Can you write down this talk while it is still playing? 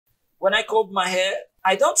When I comb my hair,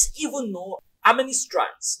 I don't even know how many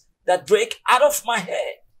strands that break out of my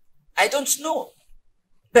hair. I don't know.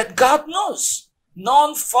 But God knows.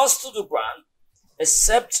 None falls to the ground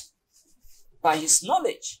except by his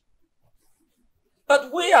knowledge.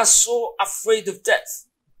 But we are so afraid of death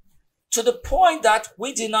to the point that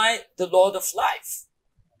we deny the Lord of life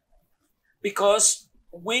because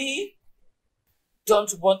we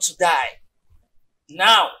don't want to die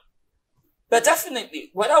now. But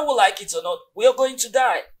definitely, whether we like it or not, we are going to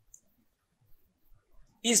die.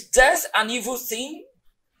 Is death an evil thing,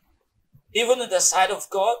 even in the sight of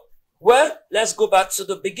God? Well, let's go back to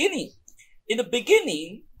the beginning. In the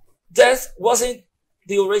beginning, death wasn't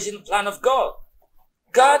the original plan of God.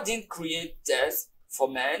 God didn't create death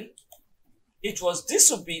for man. It was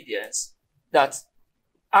disobedience that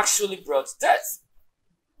actually brought death.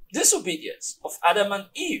 Disobedience of Adam and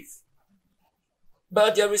Eve.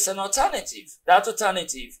 But there is an alternative. That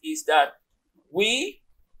alternative is that we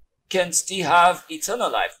can still have eternal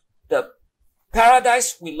life. The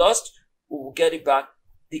paradise we lost, we will get it back.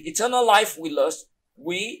 The eternal life we lost,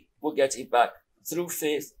 we will get it back through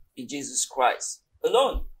faith in Jesus Christ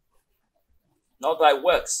alone. Not by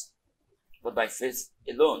works, but by faith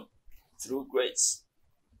alone, through grace.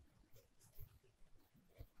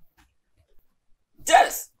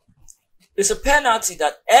 Death is a penalty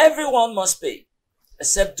that everyone must pay,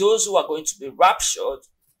 except those who are going to be raptured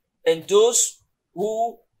and those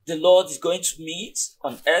who the Lord is going to meet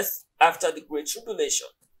on earth after the great tribulation.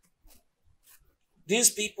 These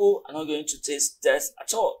people are not going to taste death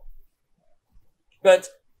at all. But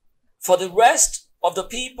for the rest of the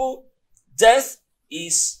people, death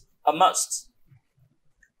is a must.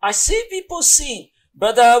 I see people sing,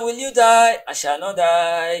 "Brother, will you die? I shall not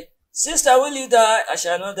die. Sister, will you die? I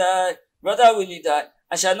shall not die. Brother, will you die?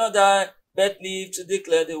 I shall not die, but live to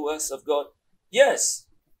declare the works of God." Yes,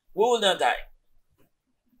 we will not die.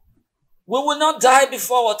 We will not die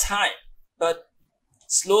before our time, but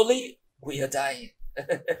slowly we are dying.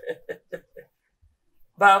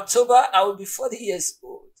 By October, I will be 40 years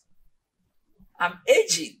old. I'm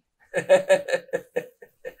aging.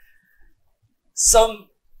 Some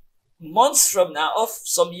months from now, or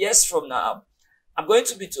some years from now, I'm going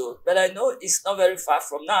to be told, but I know it's not very far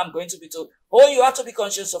from now, I'm going to be told, oh, you have to be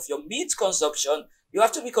conscious of your meat consumption. You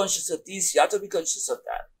have to be conscious of this. You have to be conscious of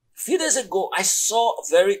that. A few days ago, I saw a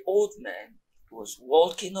very old man who was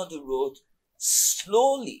walking on the road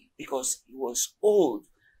slowly because he was old,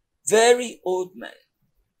 very old man.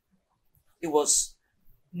 He was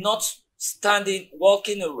not standing,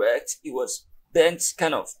 walking erect. He was bent,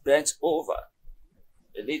 kind of bent over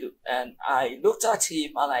a little. And I looked at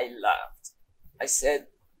him and I laughed. I said,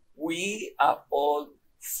 we are all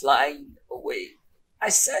flying away. I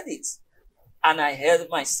said it. And I heard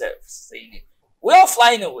myself saying it. We're all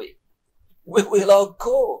flying away. We will all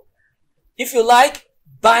go. If you like,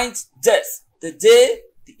 bind death. The day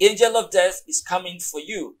the angel of death is coming for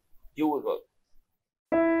you, you will go.